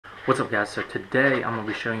What's up guys, so today I'm going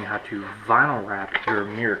to be showing you how to vinyl wrap your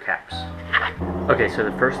mirror caps. Okay, so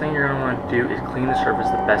the first thing you're going to want to do is clean the surface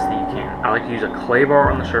the best that you can. I like to use a clay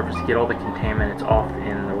bar on the surface to get all the contaminants off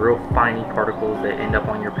and the real finey particles that end up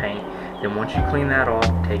on your paint. Then once you clean that off,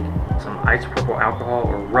 take some isopropyl alcohol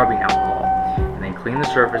or rubbing alcohol and then clean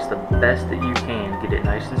the surface the best that you can. Get it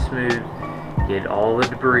nice and smooth, get all the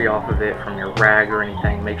debris off of it from your rag or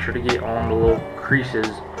anything. Make sure to get on the little creases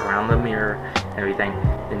around the mirror and everything.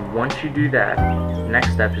 Then once you do that, the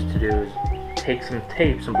next step is to do is take some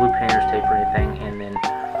tape, some blue painter's tape or anything, and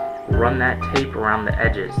then run that tape around the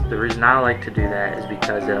edges. The reason I like to do that is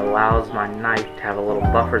because it allows my knife to have a little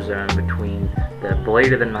buffer zone between the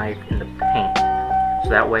blade of the knife and the paint. So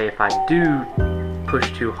that way if I do push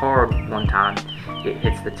too hard one time, it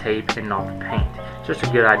hits the tape and not the paint. It's just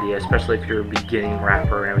a good idea, especially if you're a beginning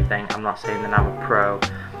rapper and everything. I'm not saying that I'm a pro.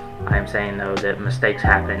 I am saying though that mistakes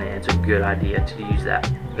happen and it's a good idea to use that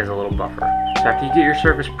as a little buffer. So after you get your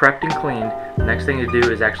surface prepped and cleaned, the next thing to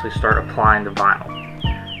do is actually start applying the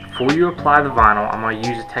vinyl. Before you apply the vinyl, I'm going to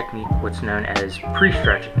use a technique what's known as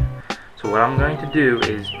pre-stretching. So what I'm going to do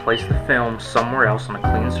is place the film somewhere else on a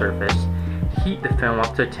clean surface, heat the film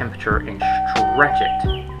up to a temperature and stretch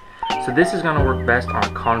it. So this is going to work best on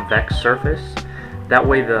a convex surface. That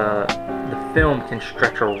way the film can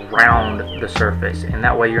stretch around the surface, and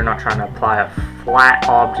that way you're not trying to apply a flat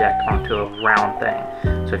object onto a round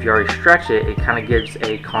thing. So if you already stretch it, it kind of gives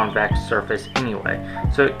a convex surface anyway.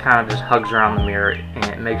 So it kind of just hugs around the mirror and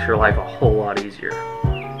it makes your life a whole lot easier.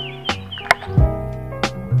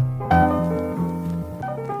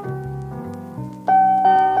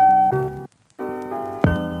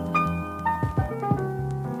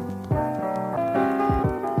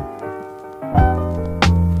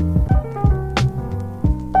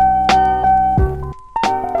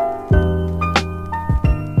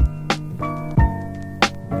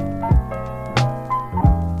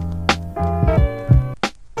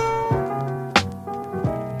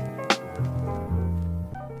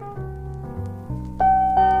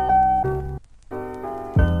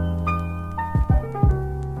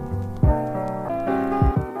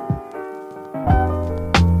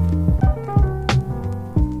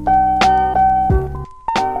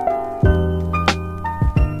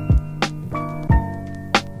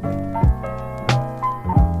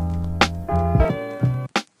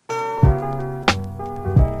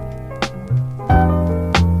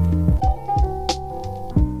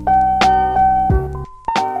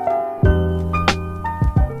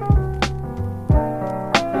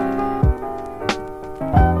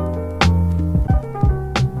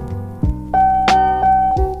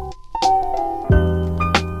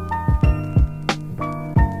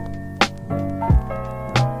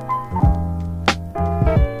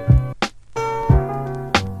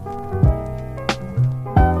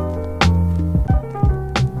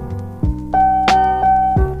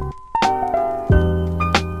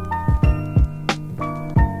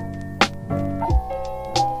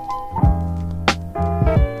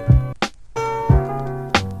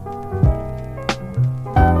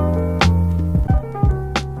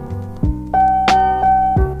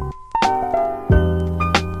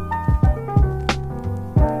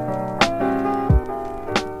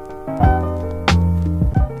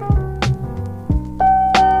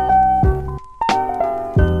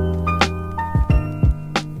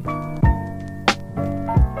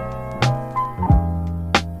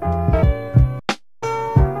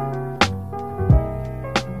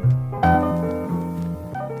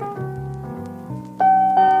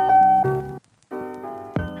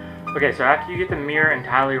 Okay, so after you get the mirror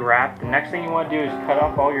entirely wrapped, the next thing you want to do is cut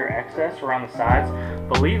off all your excess around the sides,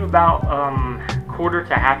 but leave about quarter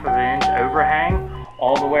to half of an inch overhang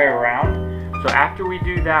all the way around. So after we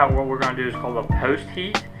do that, what we're going to do is called a post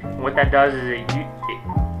heat. And what that does is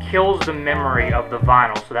it kills the memory of the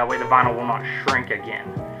vinyl, so that way the vinyl will not shrink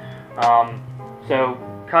again. So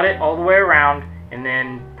cut it all the way around and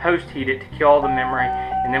then post heat it to kill all the memory,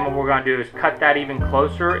 and then what we're going to do is cut that even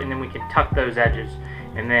closer, and then we can tuck those edges.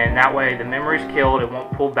 And then that way the memory's killed, it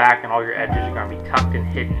won't pull back, and all your edges are going to be tucked and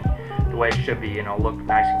hidden the way it should be, and it'll look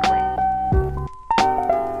nice and clean.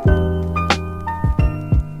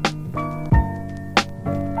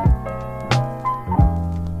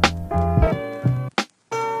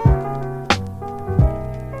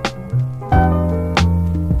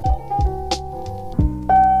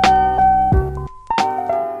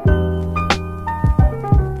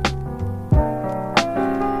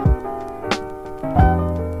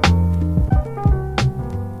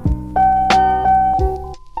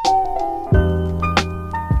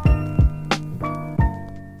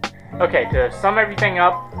 Okay, to sum everything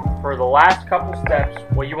up, for the last couple steps,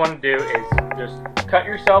 what you want to do is just cut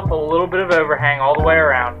yourself a little bit of overhang all the way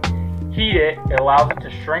around, heat it, it allows it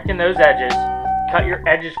to shrink in those edges, cut your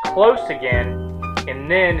edges close again, and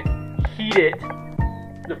then heat it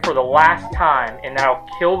for the last time, and that'll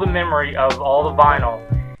kill the memory of all the vinyl,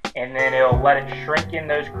 and then it'll let it shrink in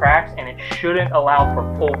those cracks, and it shouldn't allow for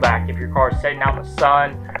pullback if your car is sitting out in the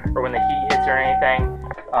sun or when the heat hits or anything.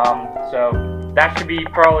 So that should be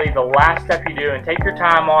probably the last step you do, and take your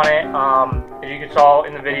time on it. As you saw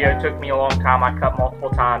in the video, it took me a long time. I cut multiple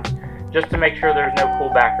times just to make sure there's no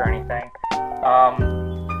pullback or anything.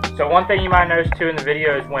 So one thing you might notice too in the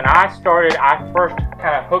video is when I started, I first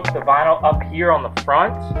kind of hooked the vinyl up here on the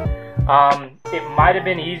front. It might have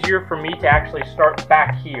been easier for me to actually start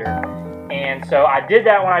back here. And so I did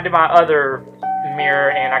that when I did my other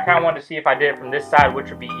mirror, and I kind of wanted to see if I did it from this side, which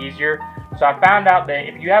would be easier. So I found out that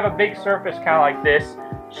if you have a big surface kind of like this,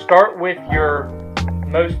 start with your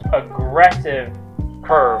most aggressive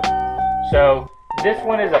curve. So this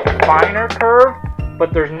one is a finer curve,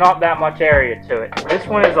 but there's not that much area to it. This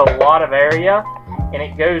one is a lot of area, and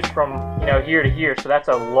it goes from, you know, here to here, so that's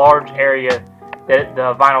a large area that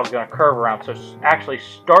the vinyl is going to curve around. So actually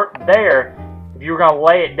start there. If you were going to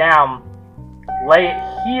lay it down, lay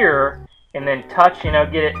it here, and then touch, you know,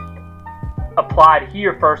 get it applied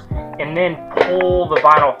here first, and then pull the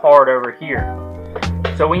vinyl hard over here.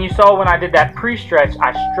 So when you saw when I did that pre-stretch,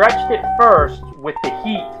 I stretched it first with the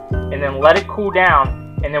heat, and then let it cool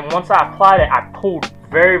down, and then once I applied it, I pulled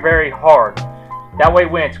very, very hard. That way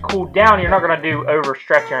when it's cooled down, you're not going to do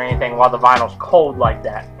overstretching or anything while the vinyl's cold like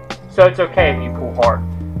that. So it's okay if you pull hard.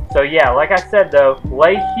 So yeah, like I said though,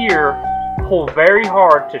 lay here, pull very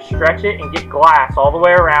hard to stretch it and get glass all the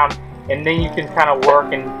way around, and then you can kind of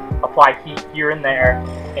work and apply heat here and there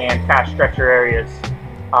and kind of stretch your areas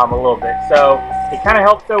a little bit. So it kind of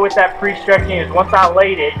helps though with that pre-stretching is once I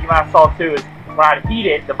laid it, you might have saw too, is when I heat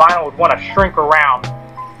it, the vinyl would want to shrink around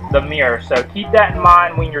the mirror. So keep that in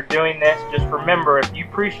mind when you're doing this. Just remember, if you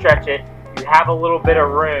pre-stretch it, you have a little bit of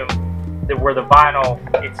room that where the vinyl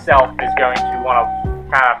itself is going to want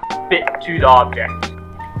to kind of fit to the object.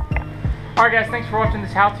 Alright guys, thanks for watching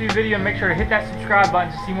this how-to video, and make sure to hit that subscribe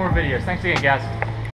button to see more videos. Thanks again guys.